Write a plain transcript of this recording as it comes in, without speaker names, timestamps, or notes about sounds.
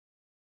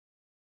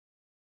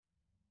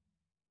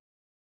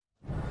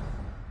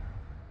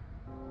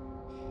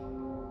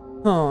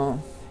Oh.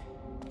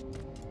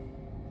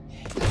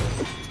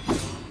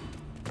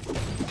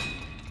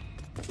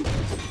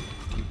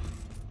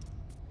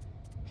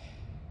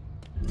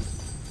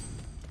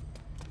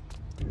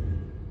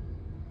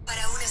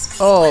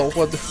 Oh,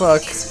 what the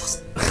fuck?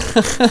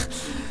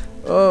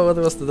 Oh, what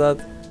was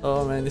that?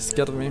 Oh man, it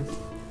scared me.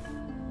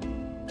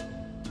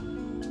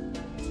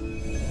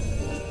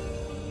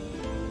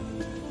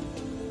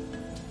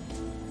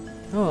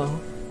 Oh.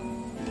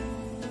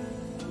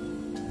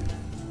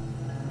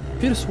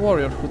 Fierce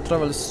warrior who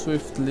travels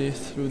swiftly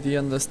through the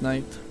endless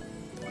night.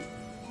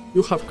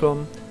 You have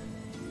come.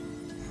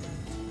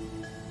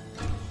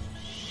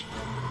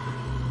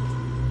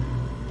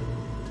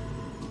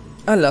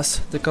 Alas,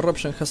 the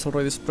corruption has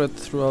already spread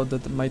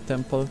throughout my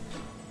temple,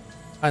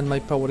 and my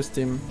power is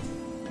dim.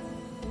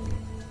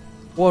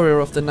 Warrior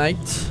of the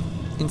night,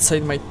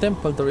 inside my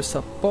temple there is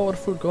a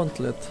powerful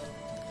gauntlet,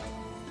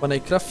 one I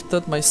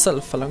crafted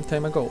myself a long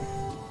time ago.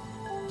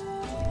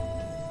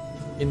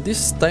 In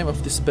this time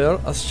of despair,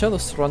 as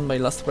shadows surround my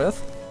last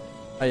breath,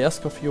 I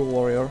ask of you,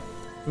 warrior,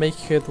 make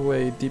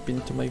headway deep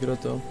into my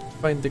grotto,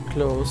 find the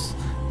claws,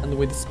 and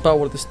with its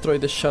power destroy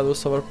the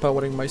shadows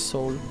overpowering my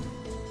soul.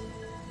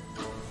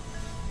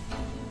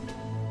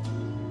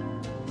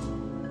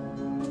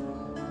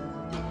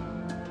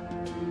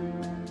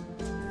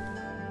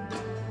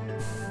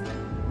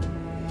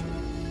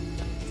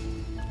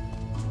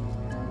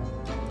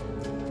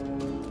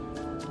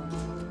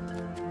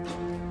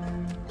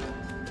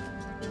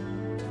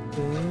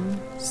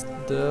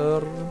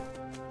 There.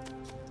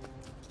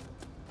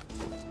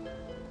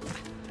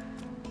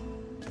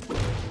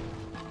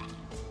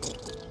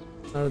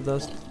 Are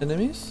those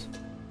enemies?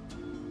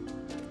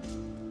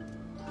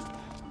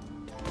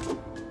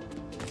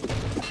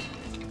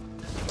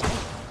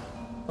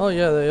 Oh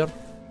yeah, they are.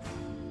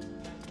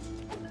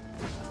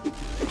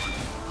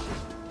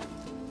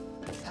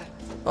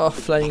 Oh,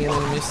 flying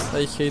enemies,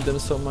 I hate them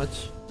so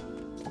much.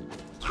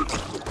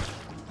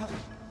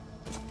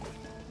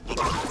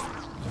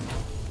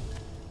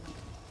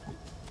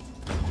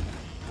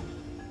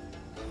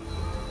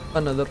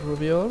 Another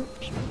ruby ore.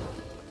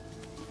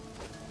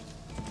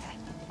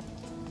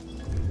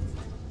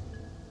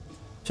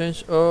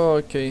 Change. Oh,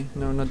 okay.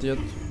 No, not yet.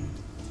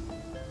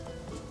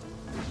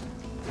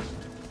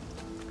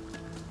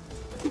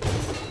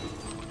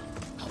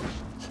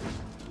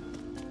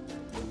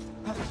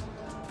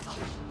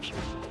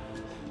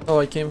 Oh,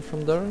 I came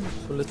from there.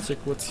 So let's check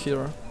what's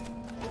here.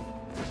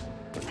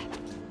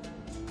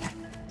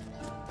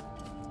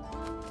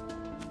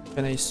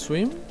 Can I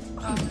swim?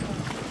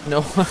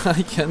 No,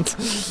 I can't.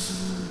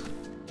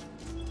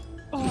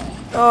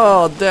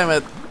 Oh, damn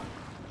it.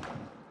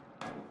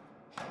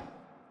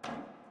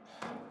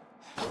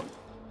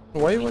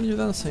 Why were you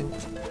dancing?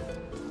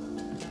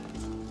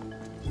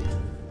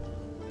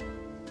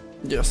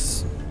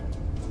 Yes.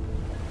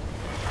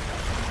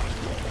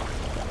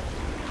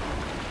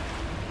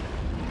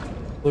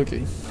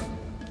 Okay.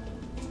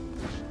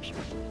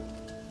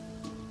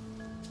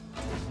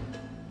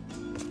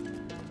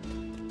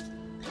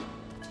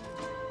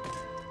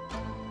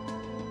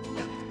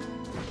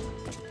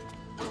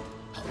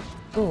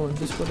 Oh, and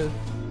this what it.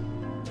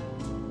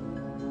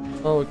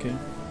 Oh, okay.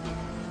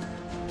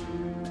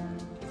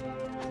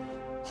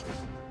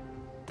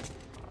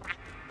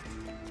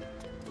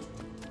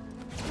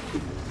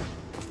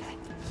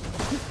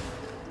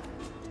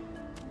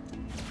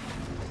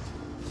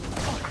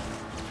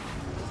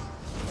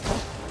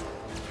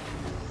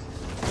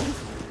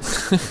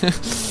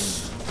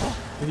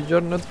 If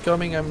you're not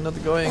coming, I'm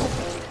not going.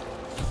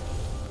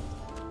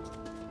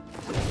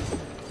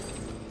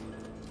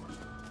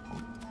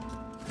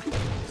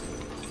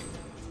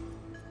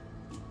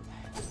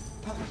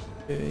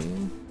 Okay,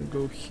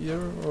 go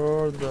here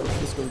or there.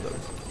 Let's go there.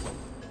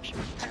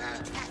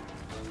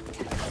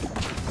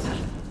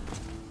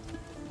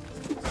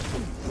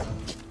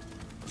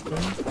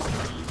 Okay.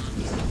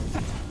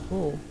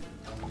 Oh.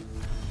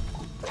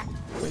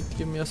 Wait,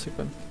 give me a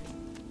second.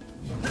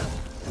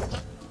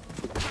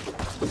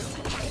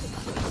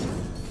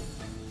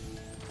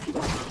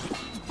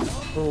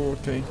 Oh,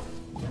 okay.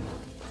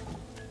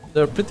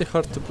 They're pretty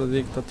hard to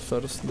predict at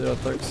first, their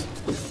attacks.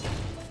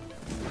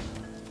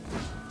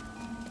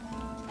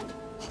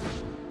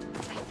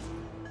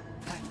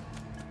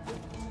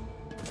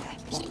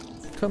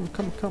 Come,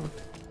 come, come.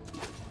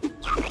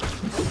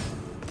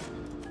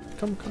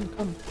 Come, come,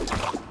 come.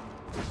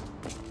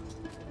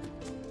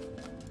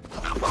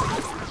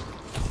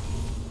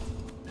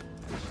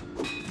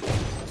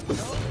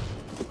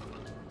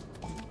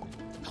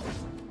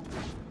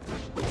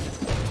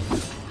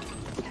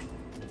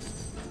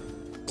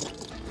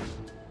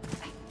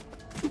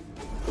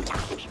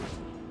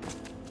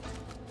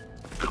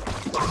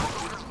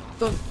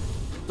 Don't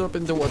drop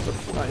in the water.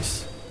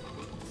 Nice.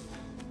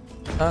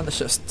 And a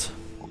chest.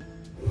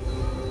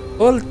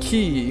 All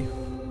key.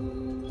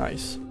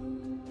 Nice.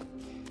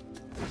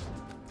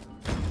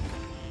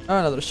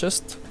 Another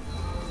chest.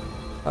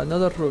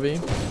 Another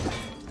ruby.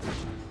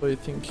 So I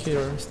think here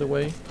is the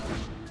way.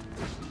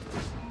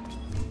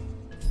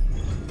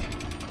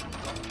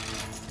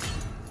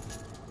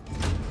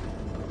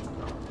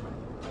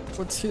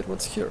 What's here?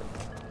 What's here?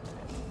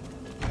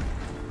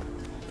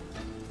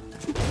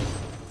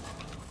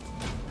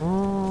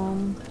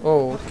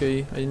 Oh,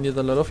 okay. I need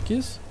a lot of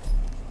keys.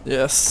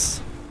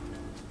 Yes.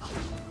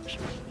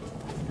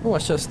 Oh, a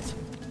chest.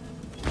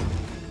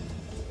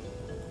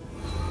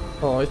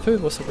 Oh, I thought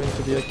it was going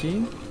to be a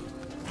key.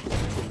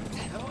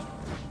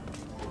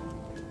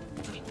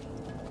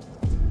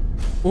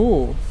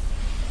 Oh.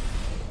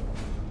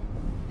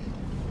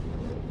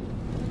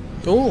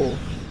 Oh.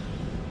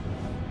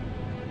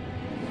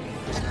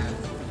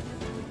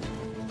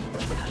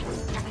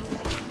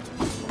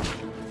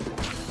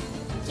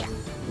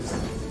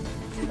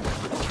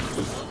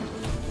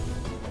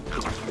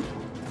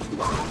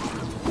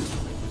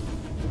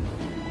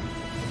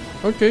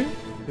 Okay,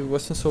 it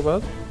wasn't so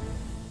bad.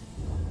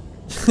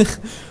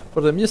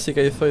 For the music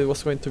I thought it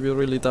was going to be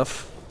really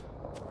tough,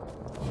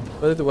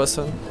 but it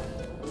wasn't.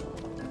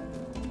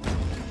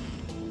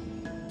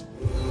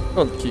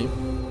 Gold key.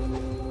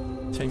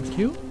 Thank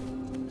you.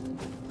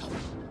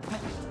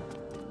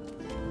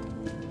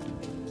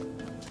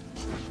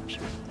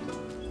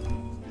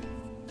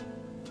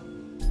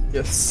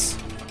 Yes.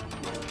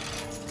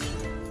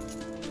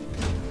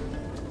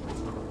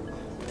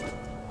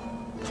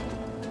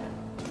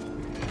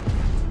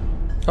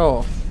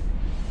 Oh.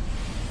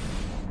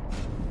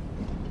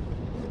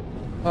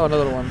 Oh,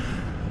 another one.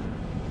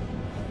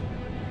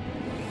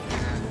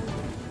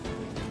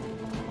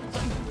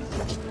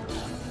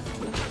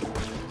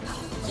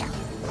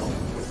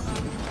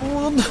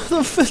 Oh,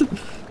 no, fell.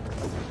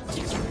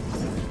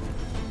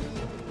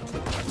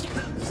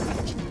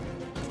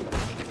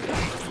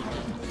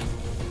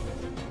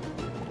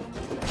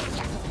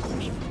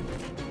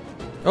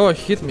 Oh, it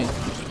hit me.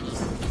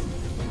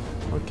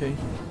 Okay.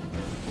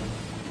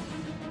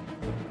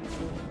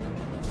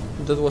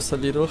 That was a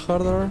little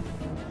harder.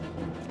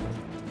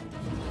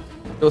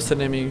 Those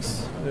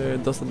enemies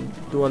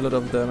doesn't do a lot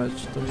of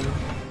damage to me.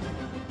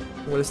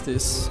 What is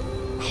this?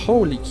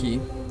 Holy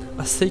key.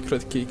 A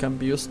sacred key can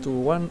be used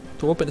to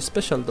open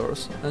special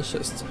doors and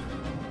chests.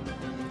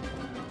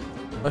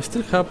 I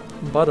still have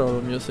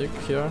battle music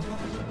here.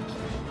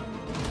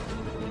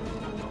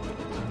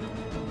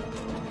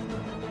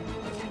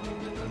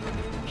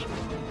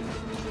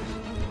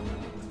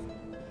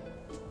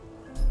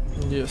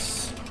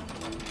 Yes.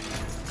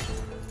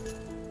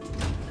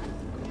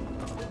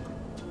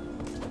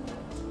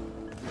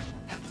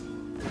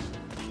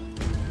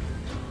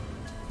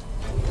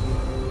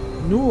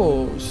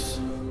 Nuos.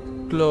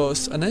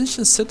 Claws. An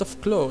ancient set of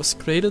claws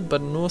created by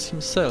Nuos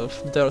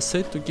himself. They are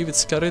said to give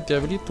its carrier the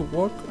ability to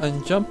walk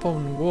and jump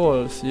on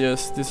walls.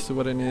 Yes, this is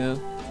what I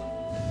needed.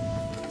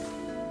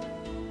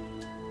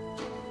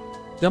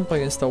 Jump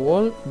against a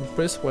wall and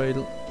press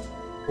while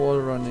wall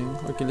running.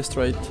 Okay, let's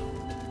try it.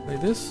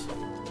 Like this.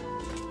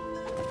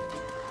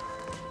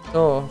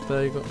 Oh,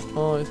 there you go.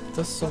 Oh, it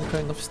does some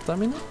kind of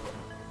stamina?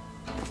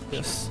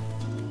 Yes.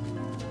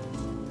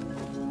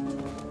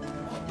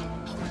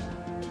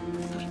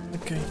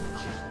 Okay.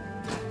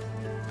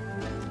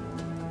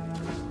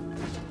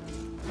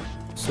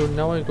 So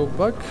now I go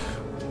back.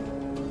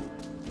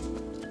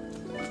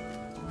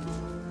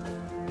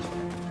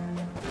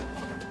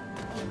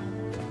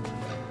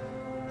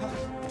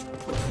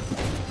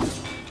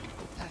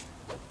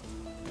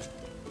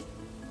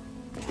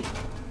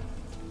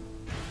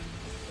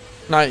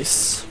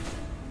 Nice.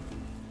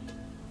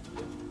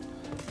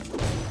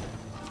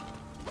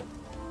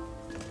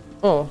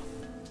 Oh.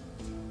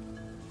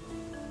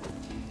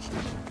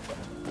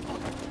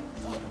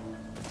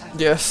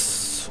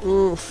 Yes.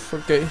 Oof,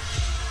 okay.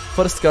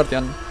 Forest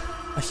Guardian.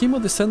 A Himo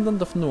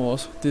descendant of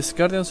Nuos. These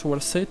guardians were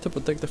said to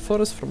protect the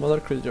forest from other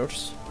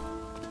creatures.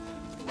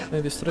 Can I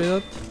destroy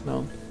that?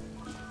 No.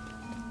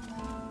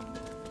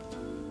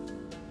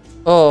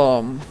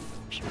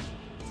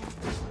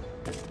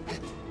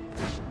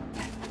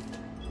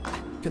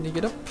 Can you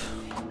get up?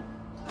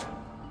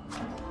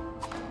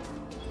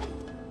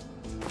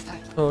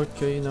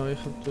 Okay, now I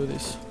have to do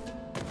this.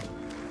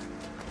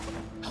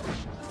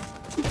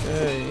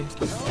 Okay.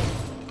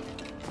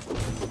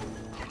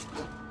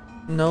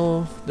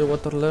 Now the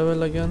water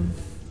level again.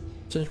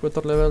 Change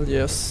water level,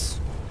 yes.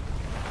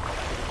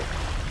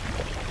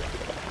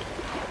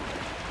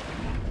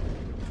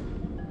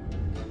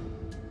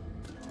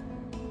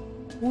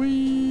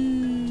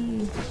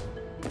 Whee!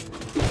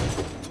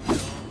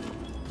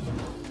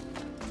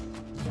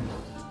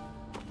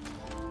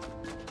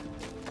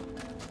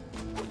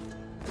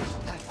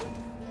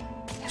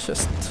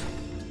 Chest.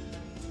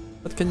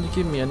 But can you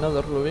give me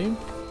another ruby?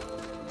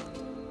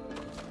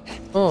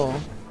 Oh.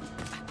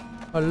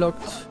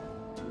 Unlocked.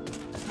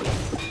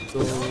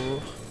 So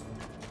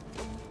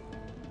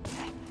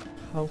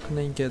how can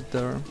I get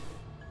there?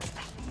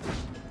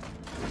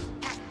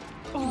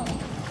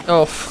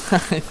 Oh,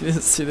 I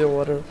didn't see the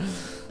water.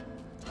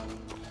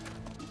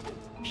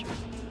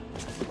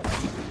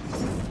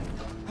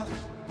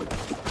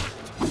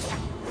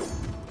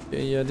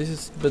 Okay, yeah, this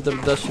is better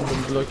dashing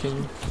than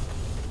blocking.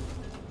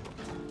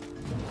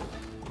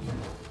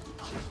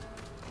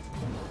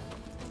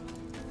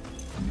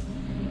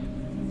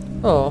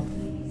 Oh.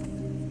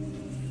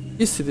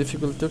 Easy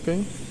difficulty,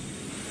 okay.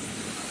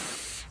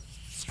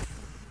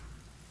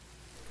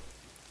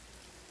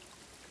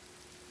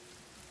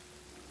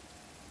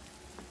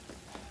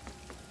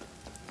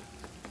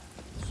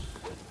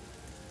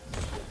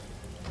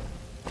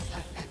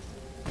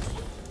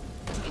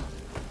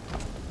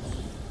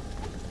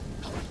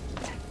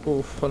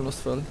 Oof,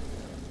 almost fell.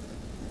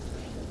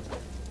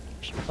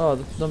 Oh,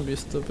 don't be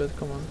stupid,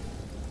 come on.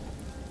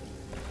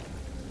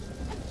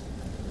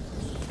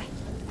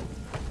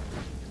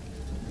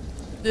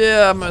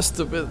 Yeah, I'm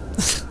stupid.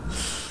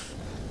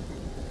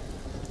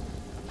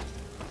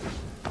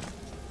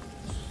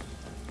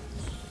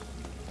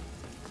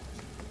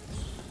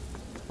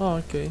 Oh,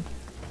 okay.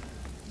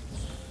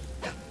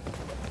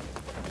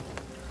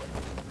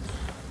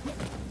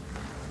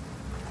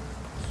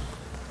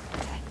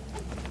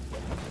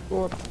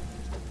 Go up.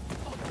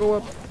 Go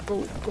up.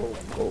 Go, go,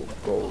 go,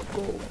 go,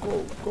 go,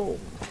 go, go.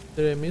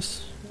 Did I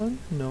miss one?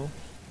 No.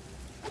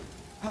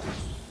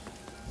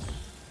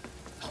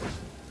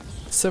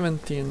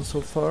 17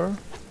 so far.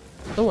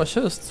 Oh, a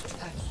chest.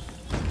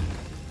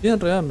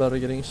 Didn't remember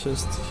getting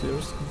chest here.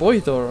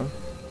 Voidor.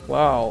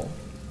 Wow.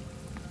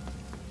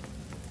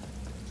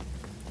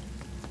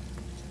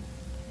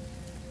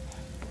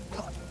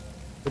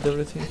 With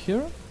everything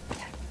here?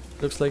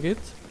 Looks like it.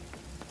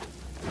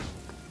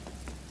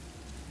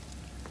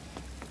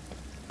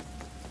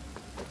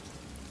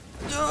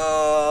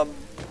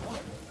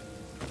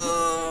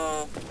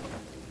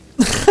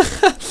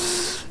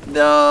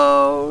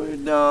 No,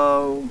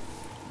 no.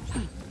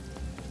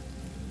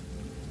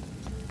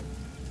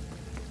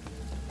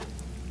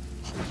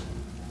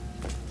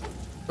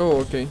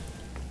 Oh, okay.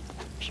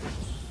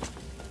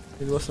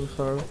 It wasn't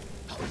hard.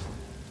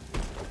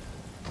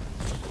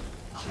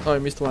 Oh, I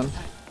missed one.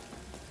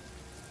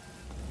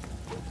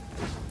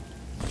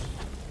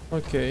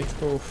 Okay,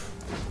 oof.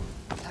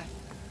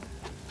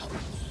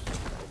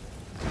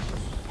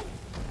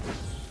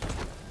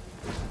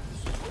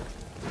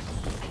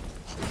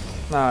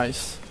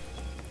 Nice.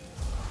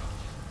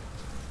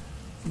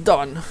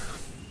 Done.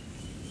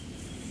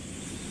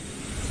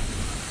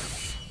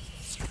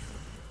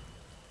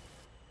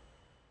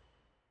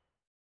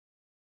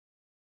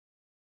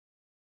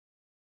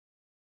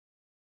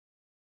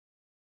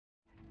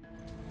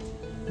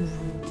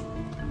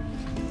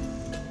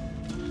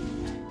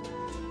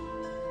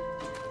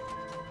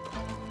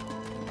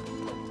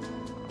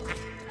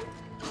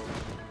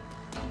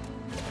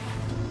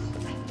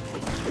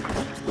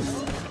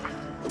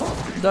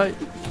 Die.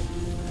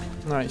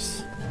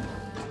 Nice.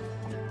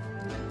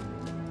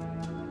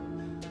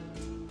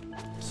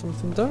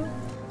 Something there?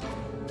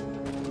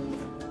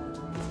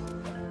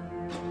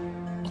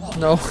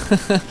 No.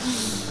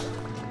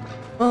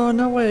 Oh,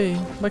 no way.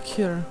 Back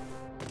here.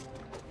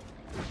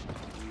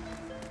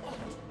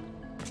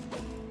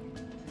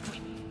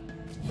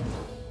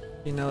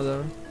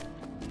 Another.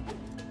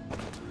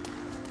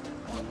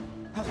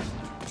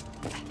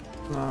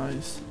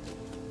 Nice.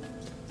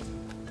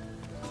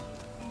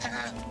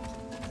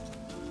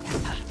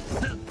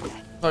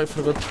 I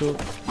forgot to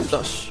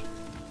dash.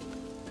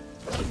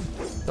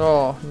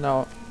 Oh,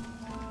 no.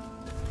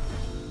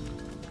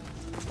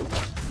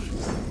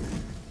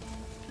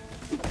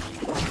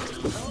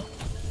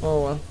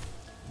 Oh well.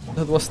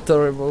 That was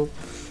terrible.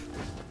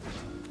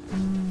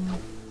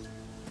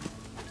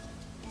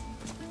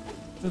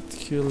 Let's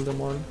kill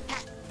them all.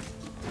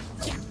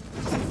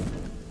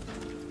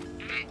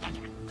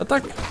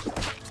 Attack!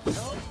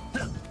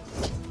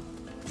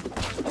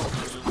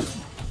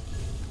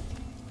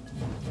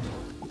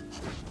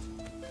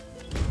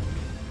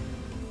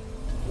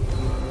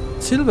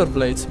 Silver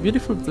blades,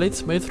 beautiful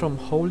blades made from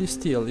holy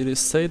steel. It is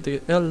said the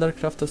Elder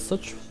crafted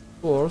such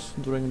swords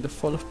during the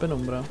fall of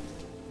Penumbra.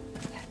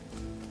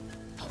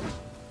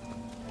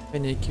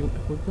 Can I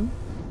equip them?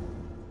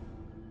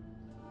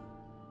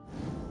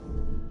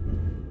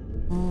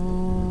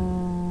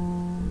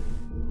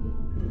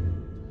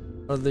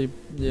 Are they?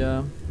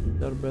 Yeah,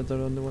 they're better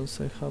than the ones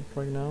I have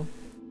right now.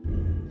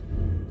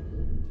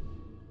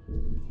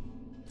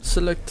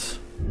 Select.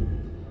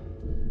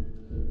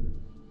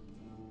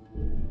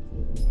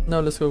 Now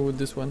let's go with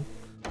this one.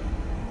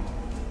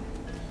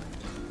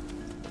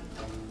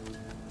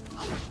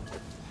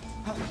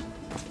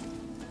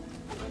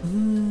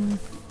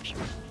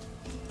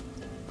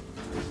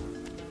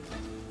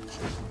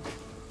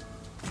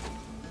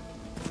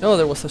 Oh,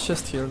 there was a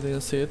chest here,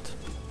 didn't see it.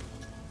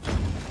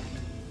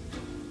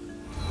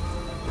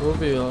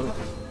 Reveal.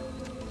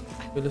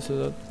 Okay, let's do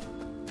that.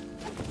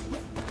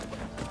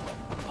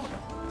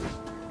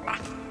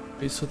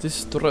 Okay, so this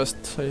is to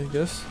rest, I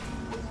guess.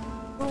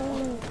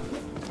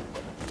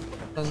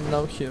 And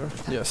now here,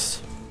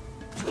 yes.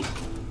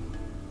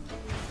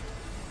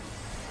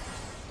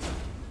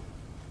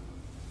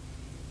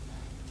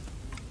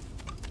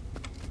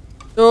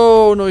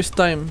 Oh no, it's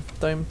time.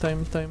 Time.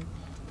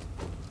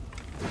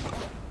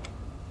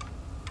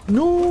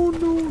 No.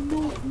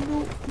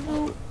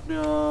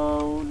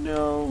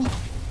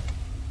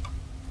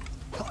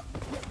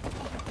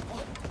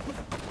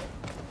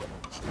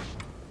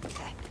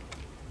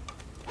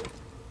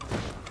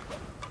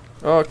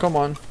 Oh, come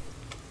on.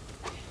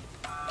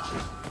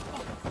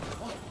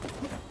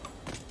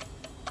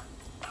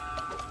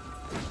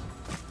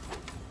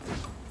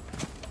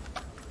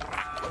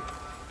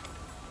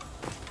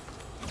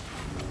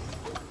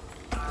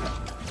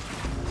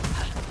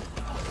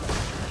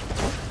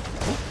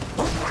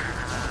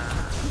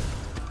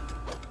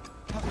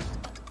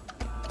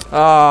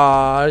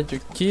 Ah, are you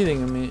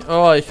kidding me?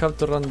 Oh, I have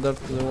to run there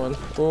to the wall.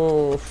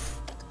 Oof.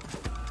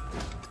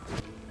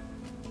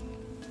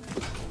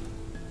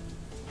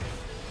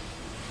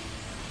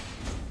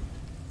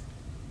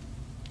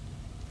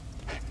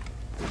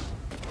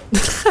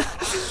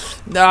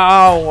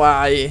 No,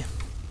 why?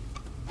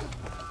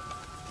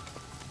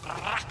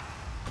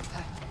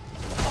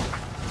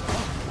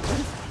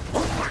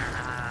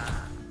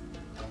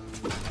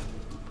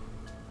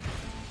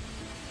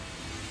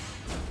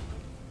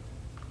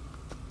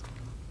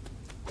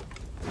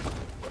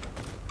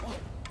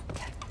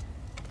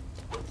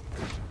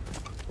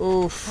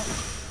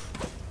 Oof.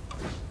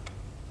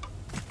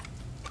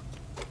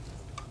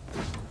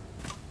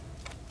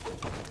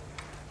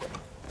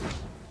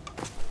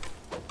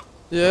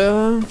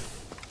 Yeah.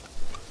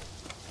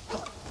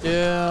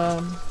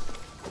 Yeah.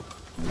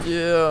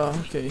 Yeah,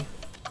 okay.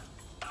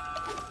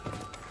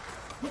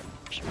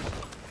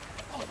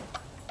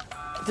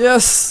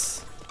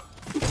 Yes!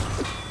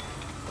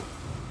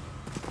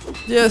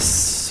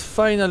 Yes,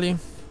 finally.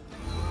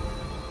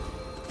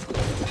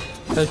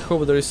 I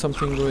hope there is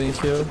something going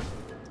here.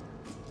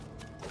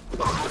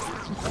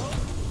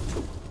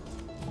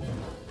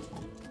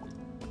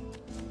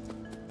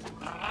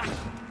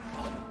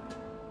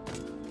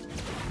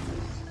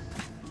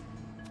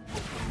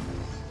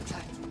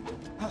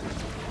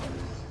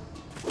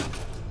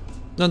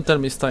 Don't tell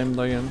me it's timed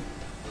again.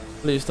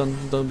 Please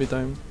don't be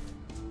timed.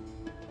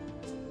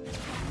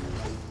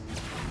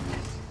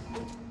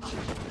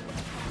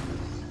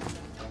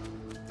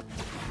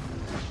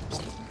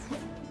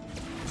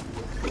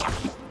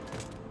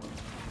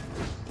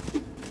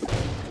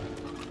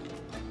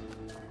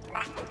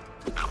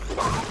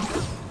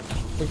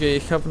 Okay, I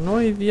have no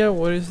idea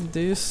where is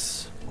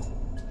this,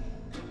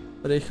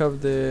 but I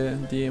have the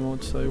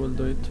emote, so I will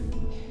do it.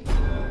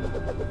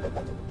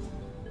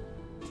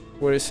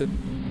 Where is it?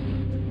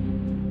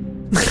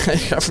 I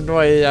have no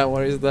idea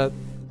where is that.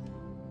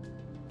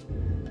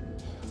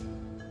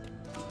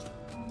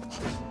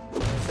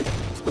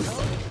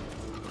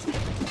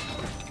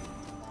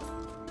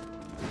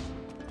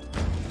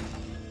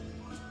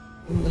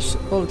 There's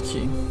all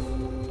key.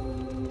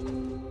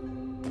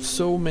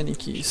 So many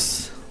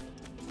keys.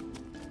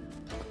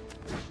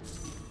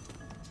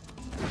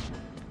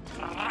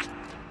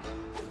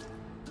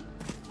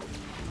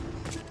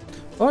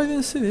 Oh, I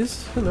didn't see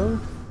this. Hello.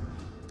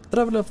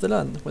 Traveler of the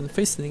land. When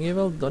facing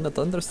evil, do not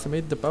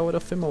underestimate the power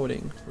of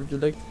emoting. Would you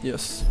like?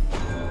 Yes.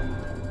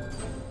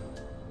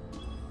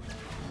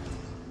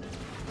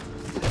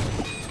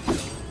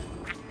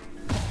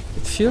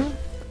 It's here?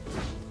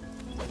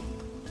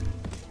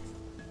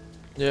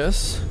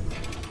 Yes.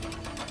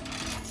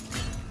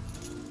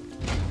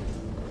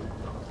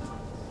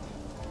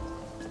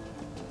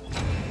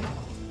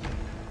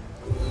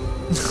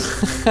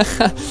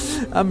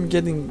 I'm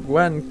getting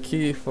one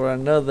key for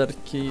another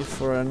key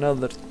for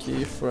another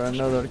key for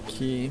another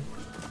key.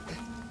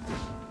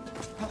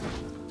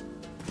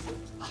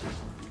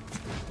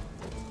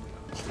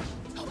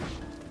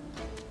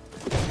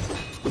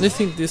 I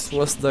think this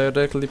was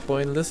directly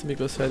pointless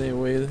because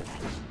anyway,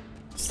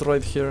 it's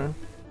right here.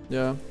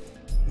 Yeah.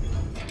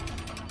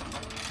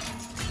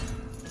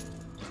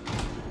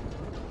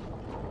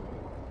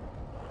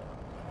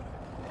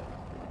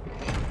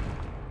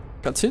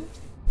 Cutscene?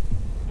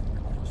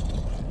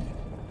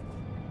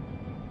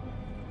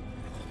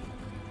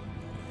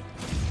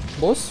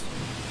 Boss?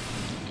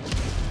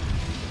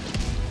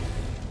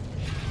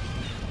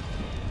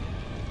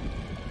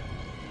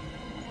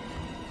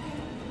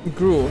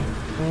 Grew.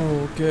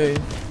 Oh, okay.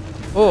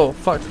 Oh,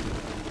 fuck.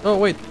 Oh,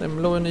 wait,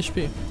 I'm low on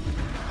HP.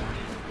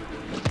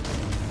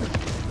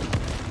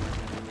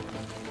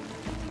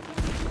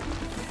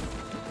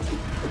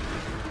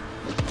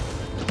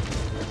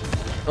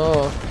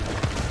 Oh.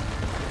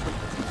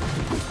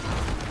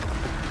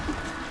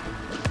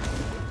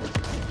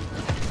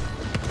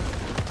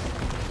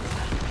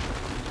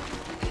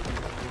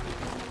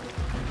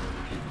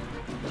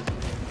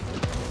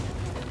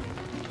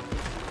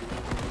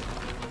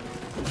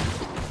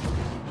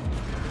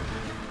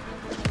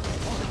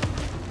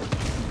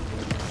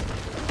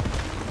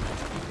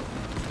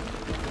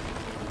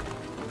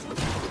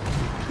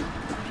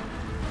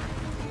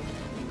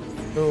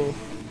 Oh.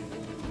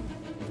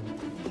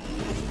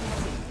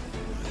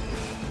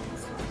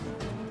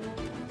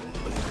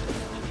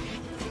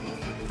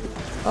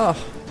 Ah.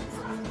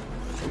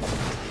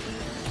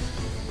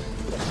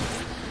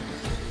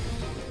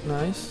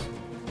 Nice.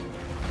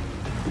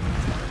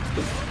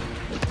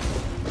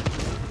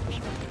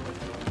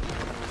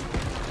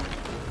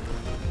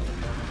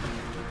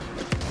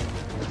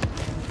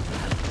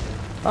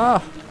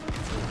 Ah.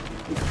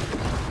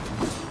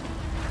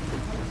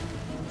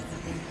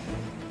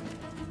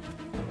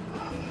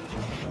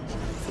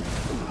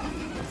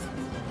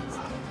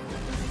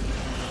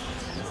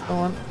 Come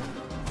on.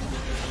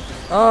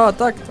 Ah,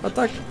 attack,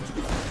 attack.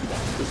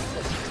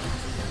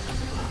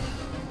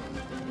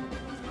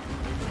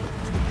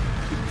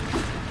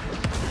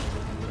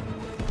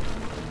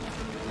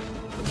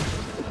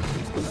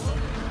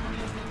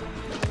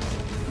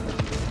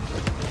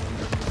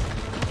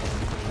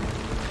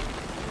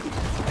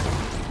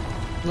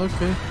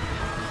 Okay.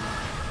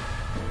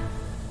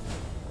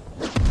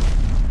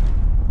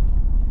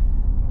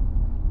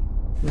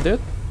 Dead?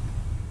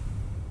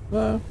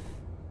 Well,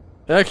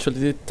 I actually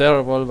did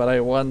terrible, but I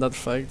won that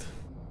fight.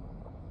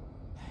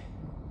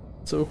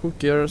 So who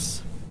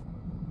cares?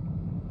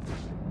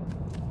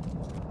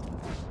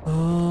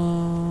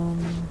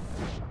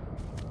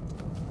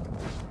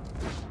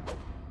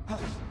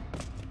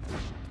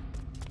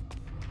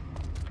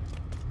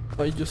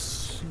 Are you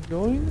just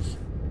going?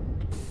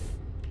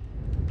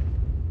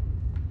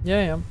 Yeah,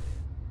 I am.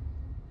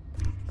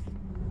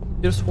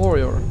 Here's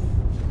warrior.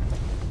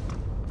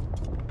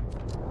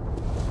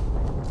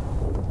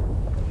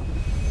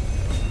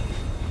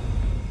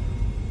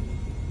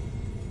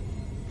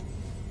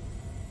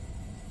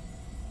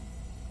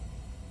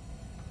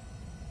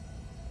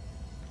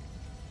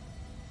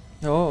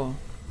 Oh.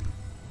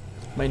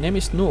 My name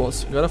is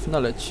Nuos, god of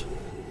knowledge.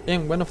 I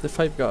am one of the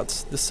 5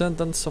 gods,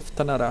 descendants of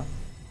Tanara.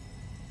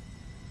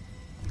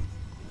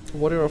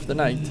 Warrior of the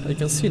night, I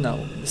can see now.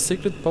 The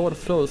sacred power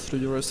flows through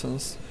your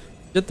essence.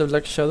 Yet the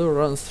black shadow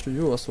runs through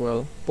you as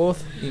well,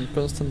 both in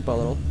constant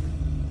battle.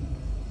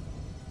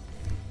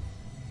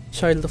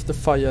 Child of the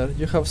fire,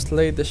 you have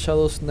slayed the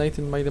shadow's night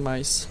in my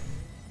demise.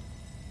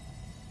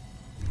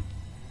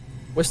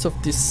 West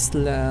of these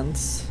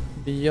lands,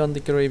 beyond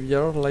the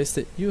graveyard, lies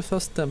the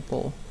Uthas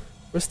temple,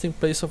 resting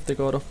place of the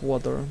god of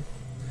water.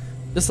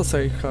 Just as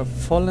I have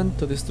fallen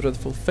to this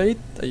dreadful fate,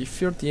 I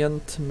fear the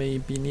end may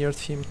be near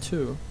him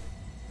too.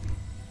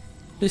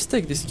 Please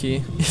take this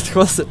key. It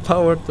holds the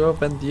power to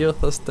open the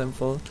Uthas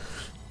temple.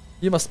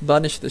 You must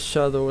banish the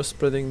shadow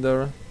spreading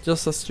there,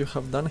 just as you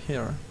have done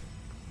here.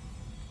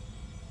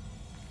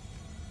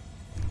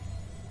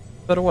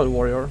 Farewell,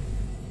 warrior.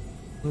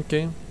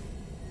 Okay.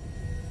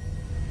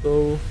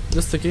 So,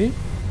 just a key?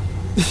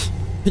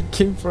 I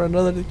came for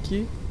another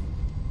key?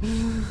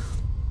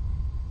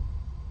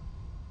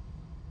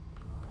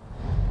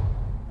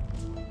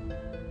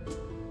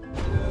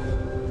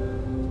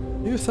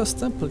 Uthas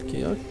temple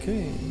key,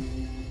 okay.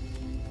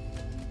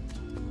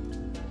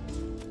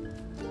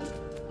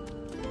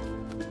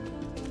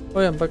 Oh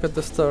yeah, I'm back at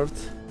the start.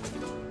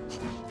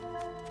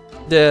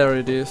 There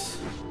it is.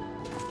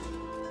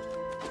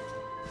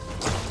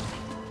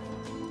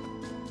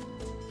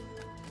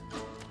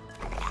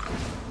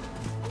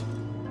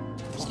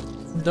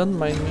 Don't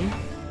mind me.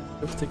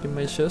 I've taken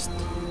my chest.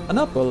 An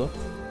apple.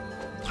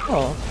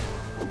 Oh.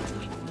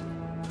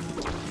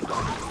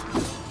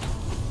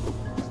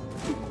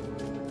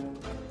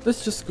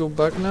 Let's just go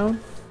back now.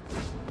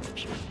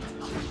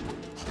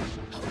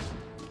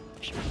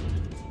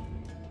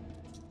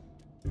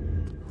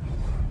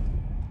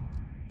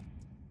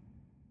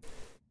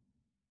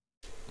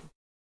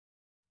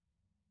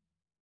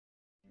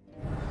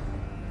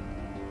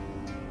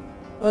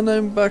 And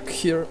I'm back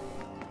here.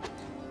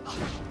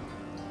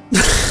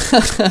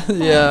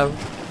 Yeah,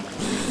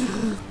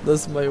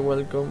 that's my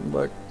welcome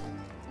back.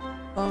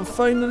 And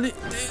finally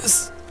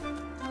this.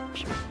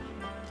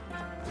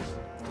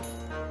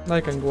 I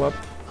can go up.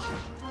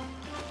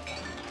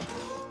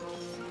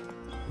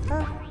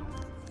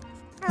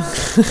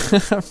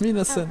 I'm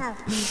innocent.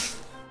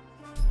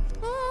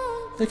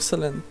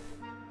 Excellent.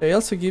 I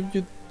also give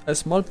you a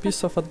small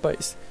piece of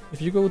advice.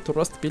 If you go to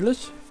Rust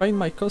Village, find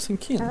my cousin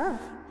Kin.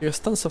 He has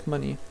tons of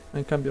money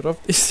and can be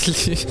robbed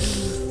easily.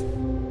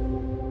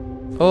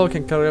 Oh,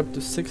 can carry up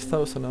to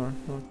 6,000 or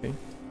okay.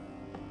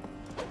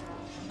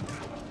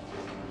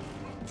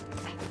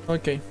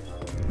 Okay,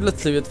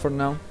 let's leave it for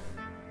now.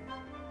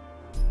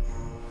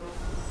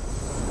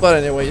 But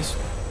anyways,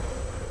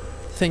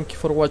 thank you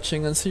for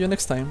watching and see you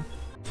next time.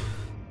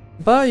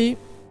 Bye!